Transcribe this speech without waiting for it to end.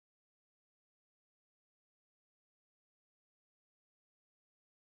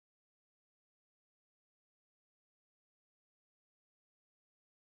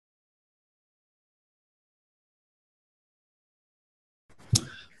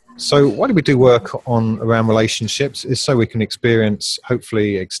So why do we do work on around relationships? Is so we can experience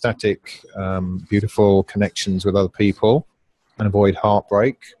hopefully ecstatic, beautiful connections with other people and avoid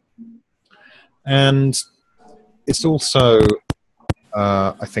heartbreak. And it's also,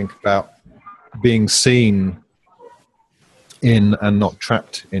 I think, about being seen in and not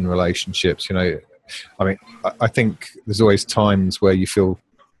trapped in relationships. You know, I mean, I think there's always times where you feel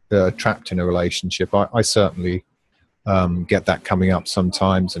trapped in a relationship. I certainly get that coming up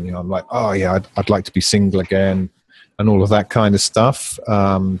sometimes, and I'm like, oh yeah, I'd like to be single again, and all of that kind of stuff.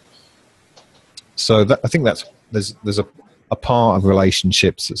 So I think there's a part of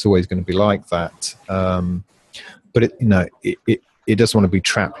relationships that's always going to be like that. But it doesn't want to be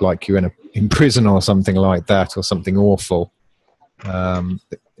trapped like you're in prison or something like that, or something awful.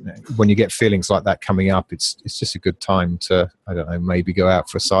 When you get feelings like that coming up, it's just a good time to, I don't know, maybe go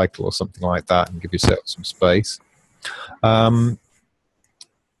out for a cycle or something like that and give yourself some space. And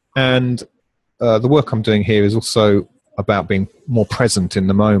the work I'm doing here is also about being more present in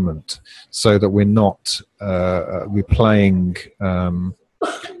the moment, so that we're not replaying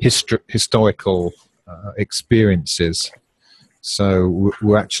historical experiences. So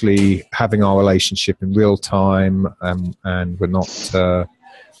we're actually having our relationship in real time, and we're not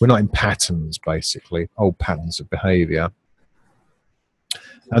in patterns, basically, old patterns of behaviour.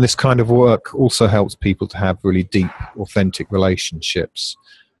 And this kind of work also helps people to have really deep, authentic relationships.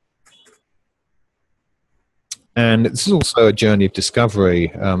 And this is also a journey of discovery.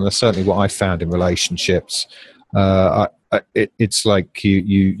 That's certainly what I found in relationships. It's like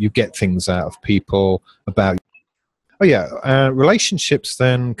you get things out of people about. Oh yeah, relationships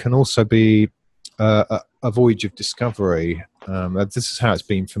then can also be a voyage of discovery. This is how it's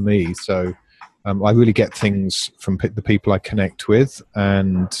been for me. So I really get things from the people I connect with,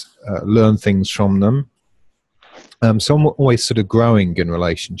 and learn things from them. So I'm always sort of growing in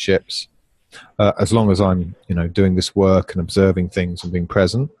relationships, as long as I'm, doing this work and observing things and being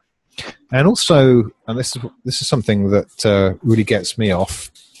present. And also, and this is something that really gets me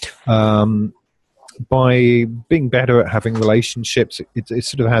off. By being better at having relationships, it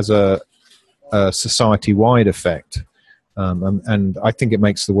sort of has a society-wide effect. And I think it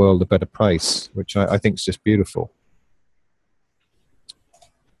makes the world a better place, which I think is just beautiful.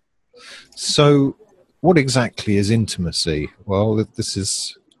 So what exactly is intimacy? Well,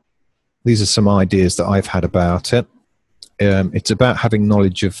 these are some ideas that I've had about it. It's about having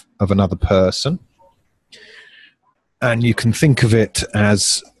knowledge of another person. And you can think of it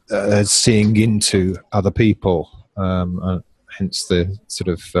as seeing into other people, hence the sort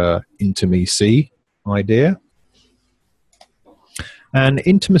of intimacy idea. And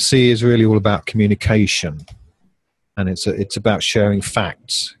intimacy is really all about communication, and it's about sharing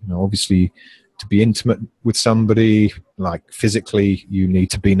facts. Obviously, to be intimate with somebody, like physically, you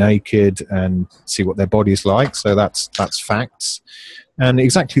need to be naked and see what their body's like. So that's facts, and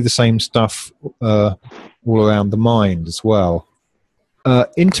exactly the same stuff all around the mind as well.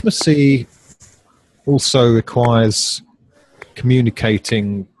 Intimacy also requires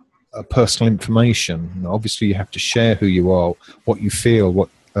communicating personal information. Obviously, you have to share who you are, what you feel, what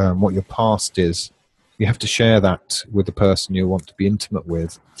your past is. You have to share that with the person you want to be intimate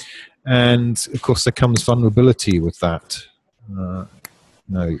with. And, of course, there comes vulnerability with that.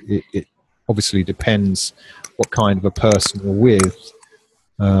 It obviously depends what kind of a person you're with,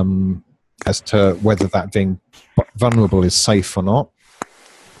 as to whether that being vulnerable is safe or not.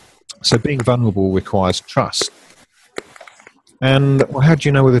 So being vulnerable requires trust. And how do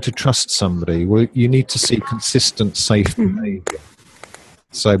you know whether to trust somebody? Well, you need to see consistent, safe behaviour.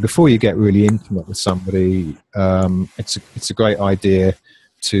 So before you get really intimate with somebody, it's a great idea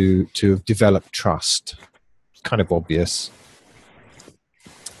to develop trust. It's kind of obvious,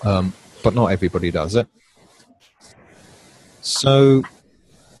 but not everybody does it. So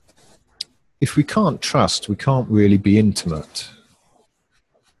if we can't trust, we can't really be intimate.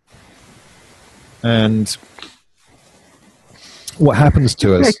 And what happens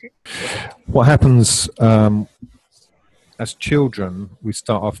to us? What happens as children? We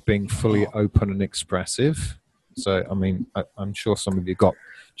start off being fully open and expressive. So, I mean, I'm sure some of you got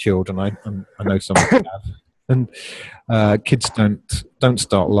children. I know some of you have. And kids don't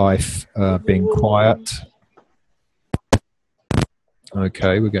start life being quiet.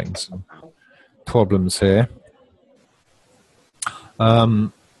 Okay, we're getting some problems here.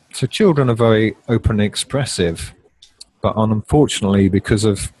 So children are very open and expressive. But unfortunately, because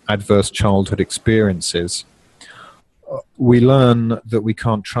of adverse childhood experiences, we learn that we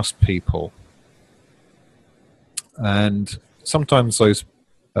can't trust people. And sometimes those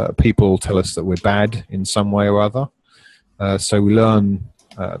people tell us that we're bad in some way or other. So we learn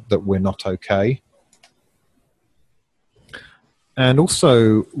that we're not okay. And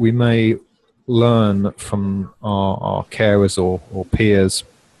also, we may learn from our carers or peers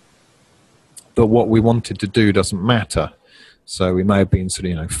that what we wanted to do doesn't matter. So we may have been sort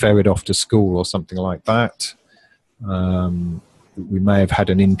of, ferried off to school or something like that. We may have had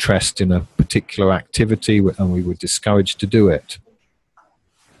an interest in a particular activity and we were discouraged to do it.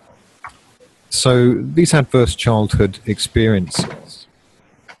 So these adverse childhood experiences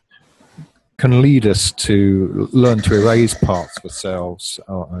can lead us to learn to erase parts of ourselves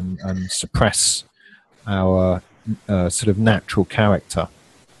and suppress our sort of natural character.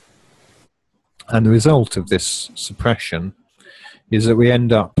 And the result of this suppression is that we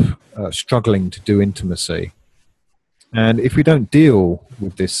end up struggling to do intimacy. And if we don't deal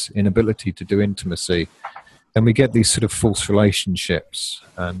with this inability to do intimacy, then we get these sort of false relationships.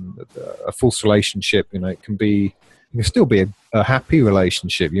 And a false relationship, it can still be a happy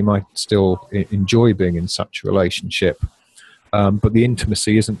relationship. You might still enjoy being in such a relationship, but the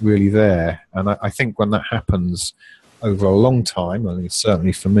intimacy isn't really there. And I think when that happens over a long time, I mean,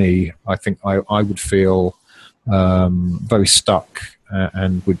 certainly for me, I think I would feel very stuck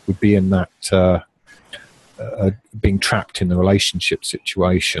and would be in that being trapped in the relationship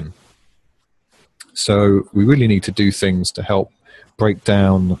situation. So we really need to do things to help break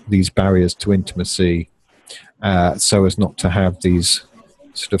down these barriers to intimacy so as not to have these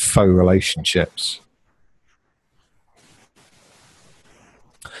sort of faux relationships.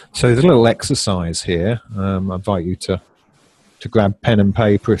 So there's a little exercise here. I invite you to grab pen and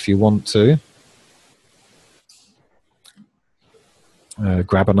paper if you want to.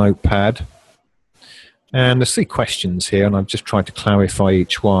 Grab a notepad. And there's 3 questions here, and I've just tried to clarify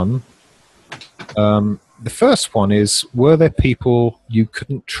each one. The first one is, were there people you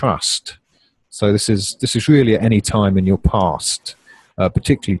couldn't trust? So this is really at any time in your past,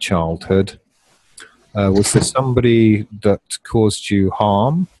 particularly childhood. Was there somebody that caused you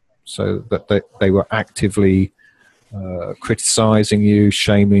harm, so that they were actively criticizing you,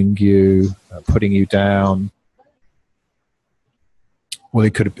 shaming you, putting you down? Well,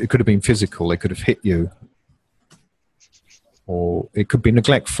 it could have been physical. They could have hit you. Or it could be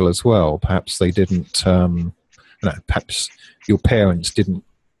neglectful as well. Perhaps they didn't. Perhaps your parents didn't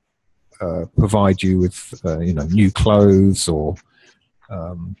provide you with, new clothes or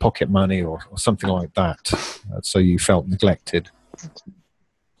pocket money or something like that. So you felt neglected.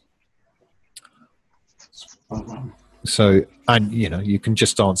 So, and you can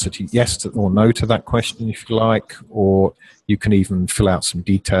just answer to yes or no to that question if you like, or you can even fill out some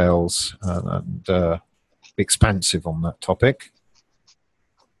details and be expansive on that topic.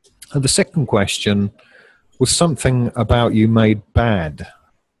 And the second question was something about you made bad.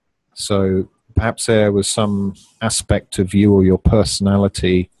 So perhaps there was some aspect of you or your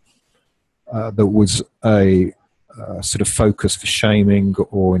personality that was a sort of focus for shaming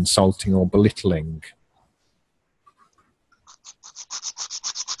or insulting or belittling.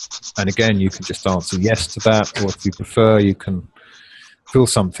 And again, you can just answer yes to that, or if you prefer, you can fill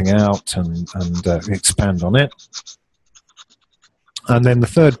something out and expand on it. And then the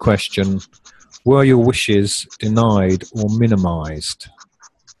third question, were your wishes denied or minimized?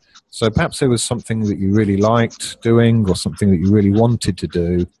 So perhaps there was something that you really liked doing or something that you really wanted to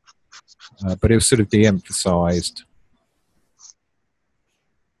do, but it was sort of de-emphasized.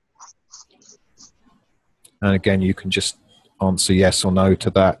 And again, you can just answer yes or no to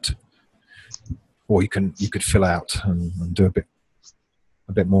that, or you could fill out and do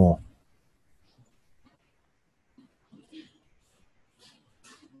a bit more.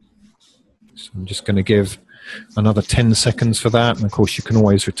 So I'm just going to give another 10 seconds for that, and of course you can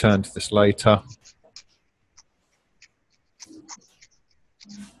always return to this later.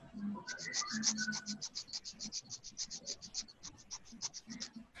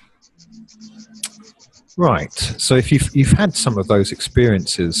 Right, so if you've had some of those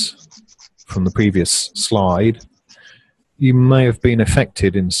experiences from the previous slide, you may have been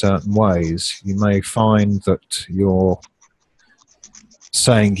affected in certain ways. You may find that you're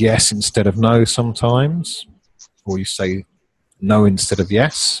saying yes instead of no sometimes, or you say no instead of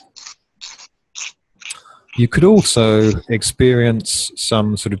yes. You could also experience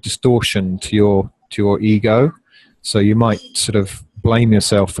some sort of distortion to your ego. So you might sort of blame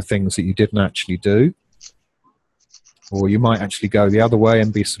yourself for things that you didn't actually do. Or you might actually go the other way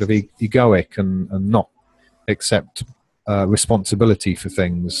and be sort of egoic and not accept responsibility for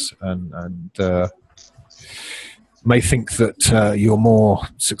things and may think that you're more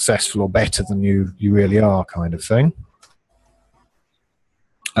successful or better than you really are, kind of thing.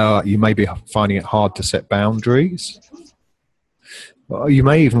 You may be finding it hard to set boundaries. You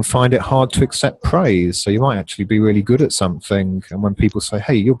may even find it hard to accept praise. So you might actually be really good at something, and when people say,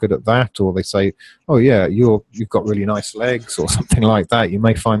 "Hey, you're good at that," or they say, "Oh yeah, you've got really nice legs," or something like that, you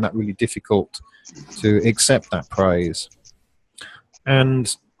may find that really difficult to accept that praise.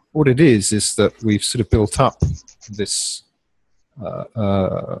 And what it is that we've sort of built up this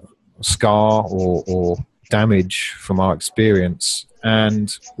scar or damage from our experience,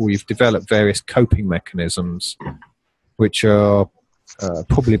 and we've developed various coping mechanisms which are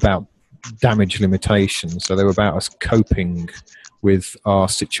probably about damage limitation. So they're about us coping with our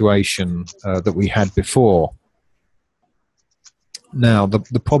situation that we had before. Now,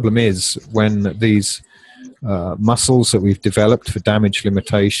 the problem is when these muscles that we've developed for damage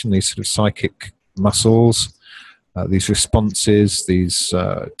limitation, these sort of psychic muscles, these responses, these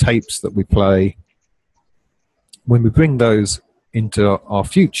tapes that we play, when we bring those into our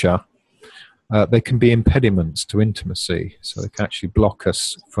future, they can be impediments to intimacy. So they can actually block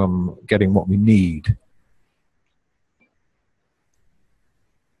us from getting what we need.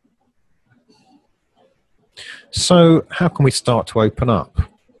 So how can we start to open up?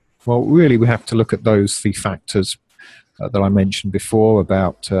 Well, really, we have to look at those three factors that I mentioned before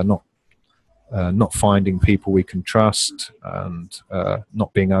about not finding people we can trust, and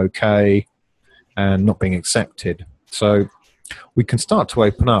not being okay, and not being accepted. So we can start to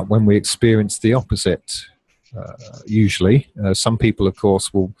open up when we experience the opposite, usually. Some people, of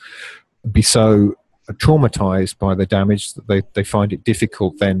course, will be so traumatized by the damage that they find it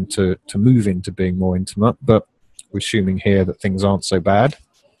difficult then to move into being more intimate, but we're assuming here that things aren't so bad.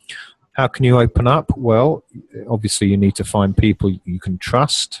 How can you open up? Well, obviously you need to find people you can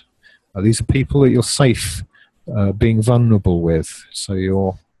trust. These are people that you're safe being vulnerable with, so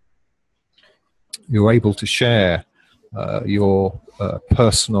you're able to share your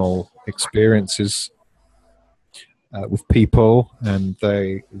personal experiences with people, and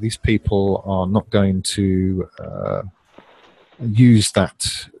these people are not going to use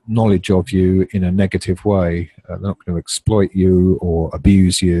that knowledge of you in a negative way. They're not going to exploit you or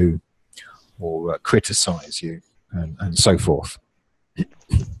abuse you or criticize you and so forth.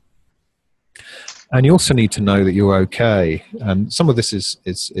 And you also need to know that you're okay. And some of this is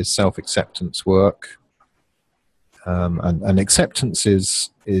self-acceptance work. And acceptance is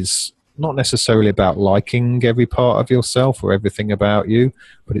not necessarily about liking every part of yourself or everything about you,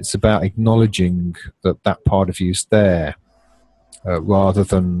 but it's about acknowledging that part of you is there, rather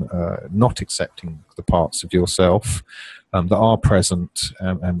than not accepting the parts of yourself that are present,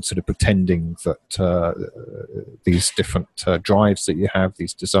 and sort of pretending that these different drives that you have,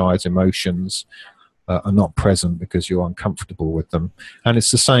 these desires, emotions, are not present because you're uncomfortable with them. And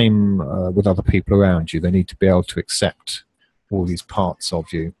it's the same with other people around you. They need to be able to accept all these parts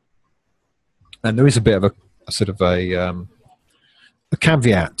of you. And there is a bit of a sort of a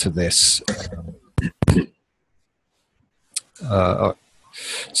caveat to this. So,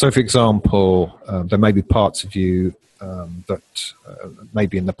 for example, there may be parts of you that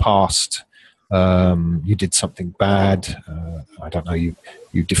maybe in the past you did something bad. I don't know, you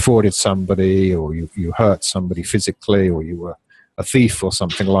defrauded somebody, or you hurt somebody physically, or you were a thief or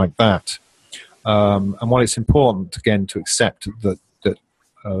something like that. And while it's important, again, to accept that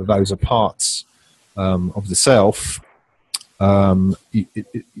those are parts of the self,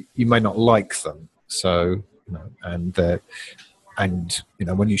 you may not like them. So, and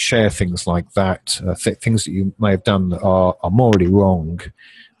when you share things like that, things that you may have done that are morally wrong,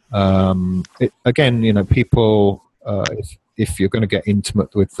 again, people, if you're going to get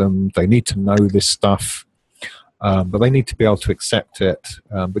intimate with them, they need to know this stuff, but they need to be able to accept it.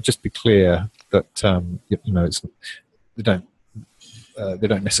 But just be clear that they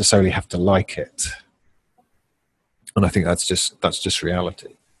don't necessarily have to like it. And I think that's just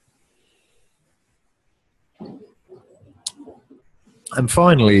reality. And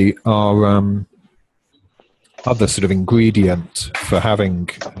finally, our other sort of ingredient for having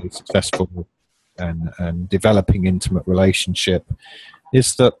a successful and developing intimate relationship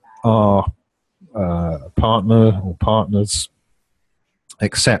is that our partner or partners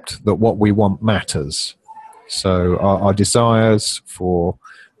accept that what we want matters. So our desires for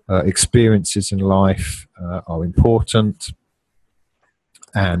experiences in life are important,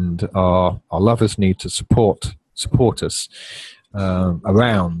 and our lovers need to support us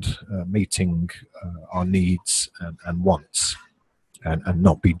around meeting our needs and wants, and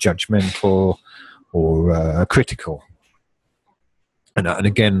not be judgmental or critical. And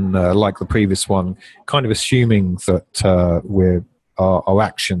again, like the previous one, kind of assuming that our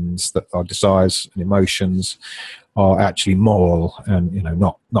actions, that our desires and emotions are actually moral, and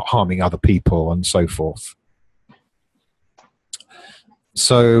not harming other people and so forth.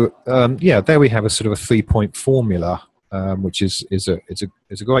 Yeah, there we have a sort of a 3-point formula, which is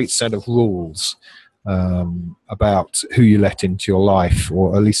a great set of rules about who you let into your life,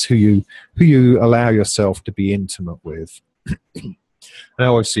 or at least who you allow yourself to be intimate with. And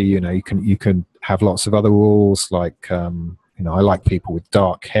obviously, you can have lots of other rules, like I like people with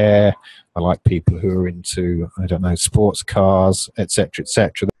dark hair. I like people who are into, I don't know, sports cars, etc.,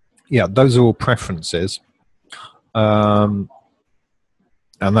 etc. Yeah, those are all preferences. And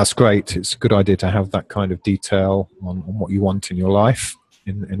that's great. It's a good idea to have that kind of detail on what you want in your life,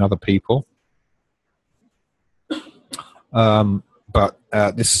 in other people. But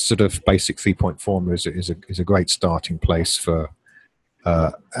this sort of basic 3-point formula is a great starting place for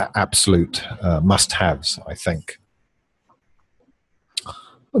absolute must-haves, I think.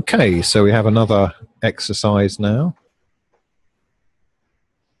 Okay, so we have another exercise now.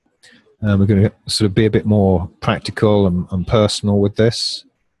 We're going to sort of be a bit more practical and personal with this.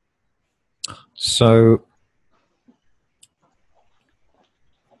 So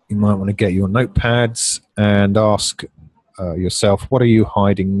you might want to get your notepads and ask yourself, what are you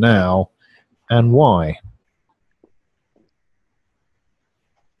hiding now and why?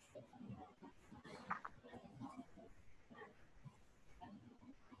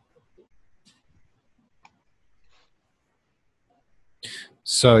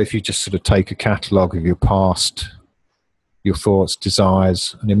 So if you just sort of take a catalogue of your past, your thoughts,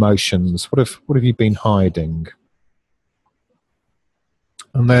 desires, and emotions, what have you been hiding?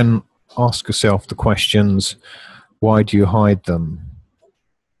 And then ask yourself the questions, why do you hide them?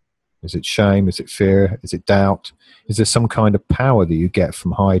 Is it shame? Is it fear? Is it doubt? Is there some kind of power that you get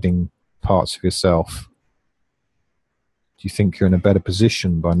from hiding parts of yourself? Do you think you're in a better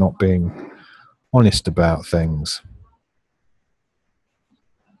position by not being honest about things?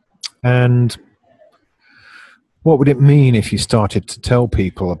 And what would it mean if you started to tell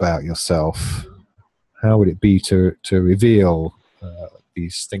people about yourself? How would it be to reveal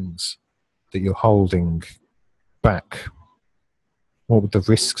these things that you're holding back? What would the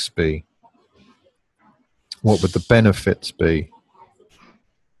risks be? What would the benefits be?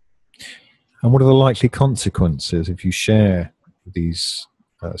 And what are the likely consequences if you share these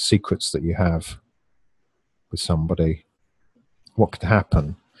secrets that you have with somebody? What could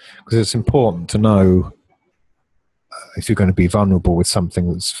happen? Because it's important to know if you're going to be vulnerable with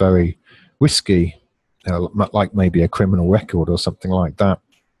something that's very risky, like maybe a criminal record or something like that.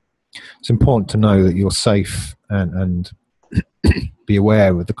 It's important to know that you're safe and be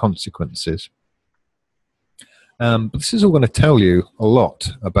aware of the consequences. But this is all going to tell you a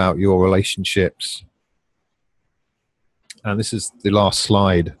lot about your relationships. And this is the last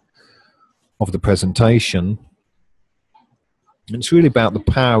slide of the presentation. And it's really about the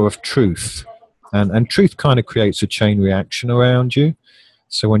power of truth. And truth kind of creates a chain reaction around you.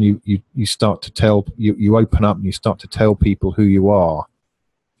 So when you start to tell, you open up and you start to tell people who you are,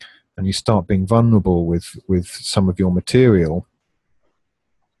 and you start being vulnerable with some of your material,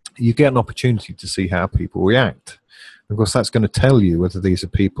 you get an opportunity to see how people react. Of course, that's going to tell you whether these are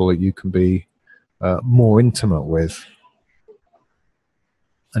people that you can be more intimate with.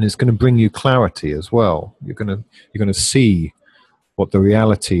 And it's going to bring you clarity as well. You're going to see what the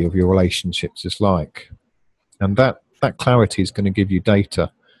reality of your relationships is like. And that clarity is going to give you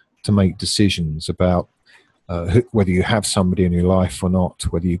data to make decisions about whether you have somebody in your life or not,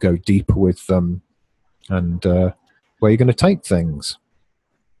 whether you go deeper with them, and where you're going to take things.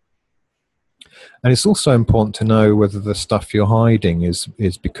 And it's also important to know whether the stuff you're hiding is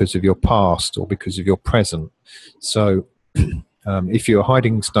because of your past or because of your present. So if you're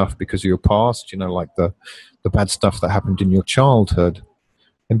hiding stuff because of your past, like the bad stuff that happened in your childhood,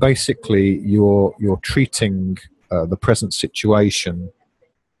 then basically you're treating the present situation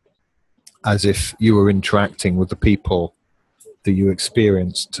as if you were interacting with the people that you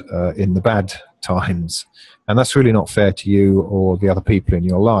experienced in the bad times. And that's really not fair to you or the other people in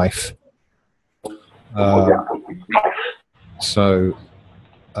your life. So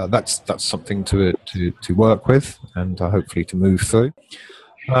that's something to work with and hopefully to move through.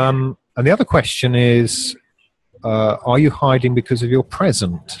 And the other question is, are you hiding because of your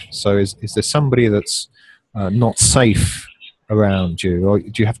present? So is there somebody that's not safe around you, or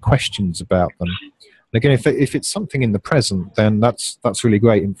do you have questions about them? And again, if it's something in the present, then that's really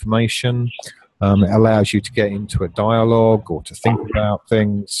great information. It allows you to get into a dialogue or to think about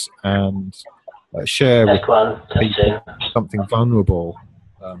things and share with people something vulnerable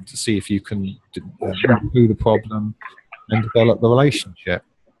to see if you can move through the problem and develop the relationship.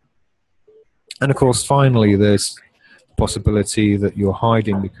 And of course, finally, there's the possibility that you're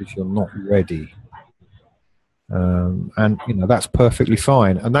hiding because you're not ready. And that's perfectly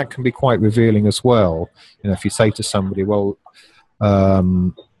fine, and that can be quite revealing as well. If you say to somebody, well,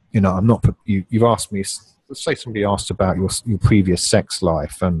 I'm not, you've asked me, let's say somebody asked about your previous sex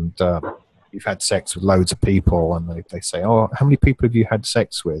life, and you've had sex with loads of people, and they say, oh, how many people have you had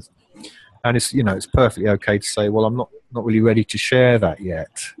sex with? And it's perfectly okay to say, well, I'm not really ready to share that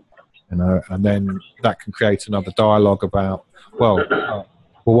yet, and then that can create another dialogue about, well,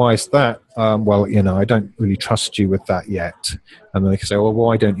 why is that? Well, I don't really trust you with that yet. And then they can say, well,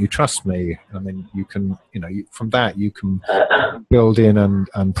 why don't you trust me? And then you can, from that you can build in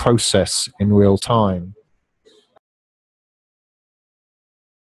and process in real time.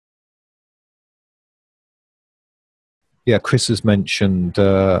 Yeah, Chris has mentioned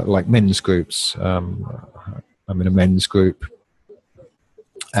like men's groups. I'm in a men's group,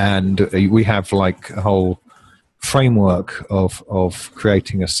 and we have like a whole framework of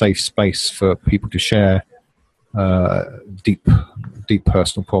creating a safe space for people to share deep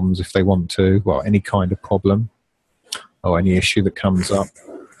personal problems if they want to. Well, any kind of problem or any issue that comes up.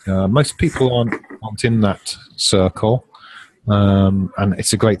 Most people aren't in that circle, and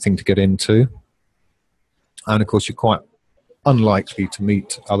it's a great thing to get into. And of course, you're quite unlikely to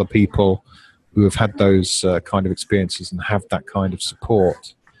meet other people who have had those kind of experiences and have that kind of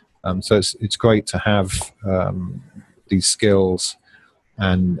support. So it's great to have these skills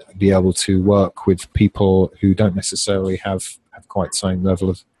and be able to work with people who don't necessarily have quite the same level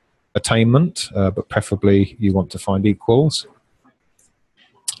of attainment, but preferably you want to find equals.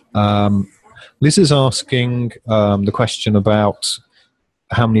 Liz is asking the question about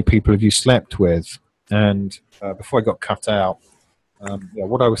how many people have you slept with? And before I got cut out,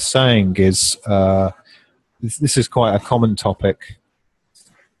 what I was saying is this is quite a common topic.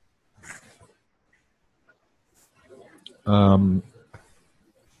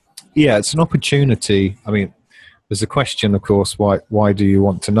 It's an opportunity. I mean, there's a question, of course, why do you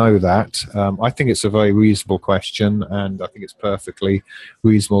want to know that? I think it's a very reasonable question, and I think it's perfectly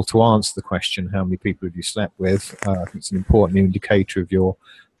reasonable to answer the question, how many people have you slept with? I think it's an important indicator of your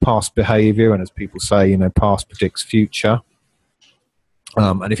past behavior, and as people say, past predicts future.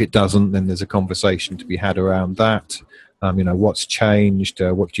 And if it doesn't, then there's a conversation to be had around that. What's changed?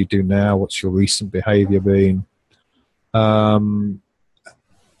 What do you do now? What's your recent behavior been? There's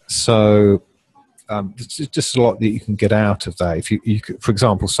just a lot that you can get out of that. If you could, for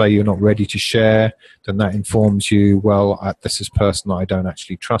example, say you're not ready to share, then that informs you, well, this is a person that I don't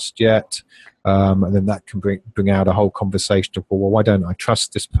actually trust yet. And then that can bring out a whole conversation of, well, why don't I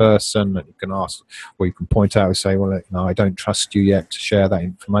trust this person? And you can ask, or you can point out and say, well, no, I don't trust you yet to share that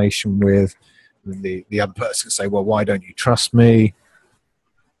information with. And then the other person can say, well, why don't you trust me?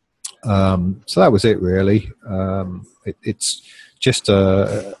 So that was it, really. It's just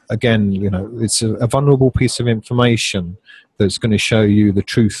again, it's a vulnerable piece of information that's going to show you the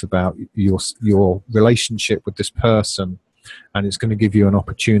truth about your relationship with this person, and it's going to give you an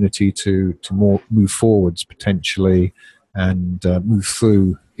opportunity to move forwards potentially, and move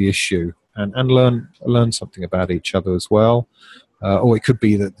through the issue and learn something about each other as well. Or it could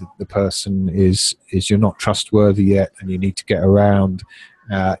be that the person is you're not trustworthy yet, and you need to get around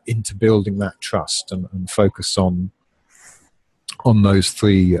into building that trust and focus on those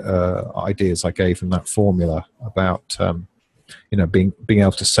three ideas I gave in that formula about being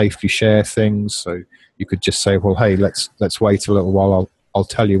able to safely share things. So you could just say, well, hey, let's wait a little while. I'll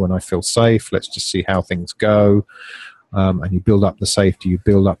tell you when I feel safe. Let's just see how things go. And you build up the safety, you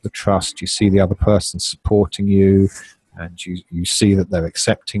build up the trust. You see the other person supporting you, and you see that they're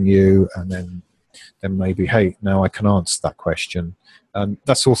accepting you, and then maybe, hey, now I can answer that question. And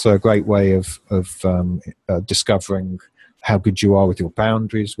that's also a great way of discovering how good you are with your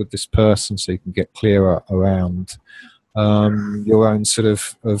boundaries with this person, so you can get clearer around your own sort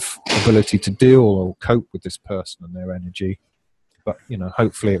of ability to deal or cope with this person and their energy. But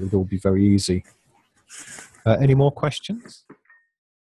hopefully it would all be very easy. Any more questions?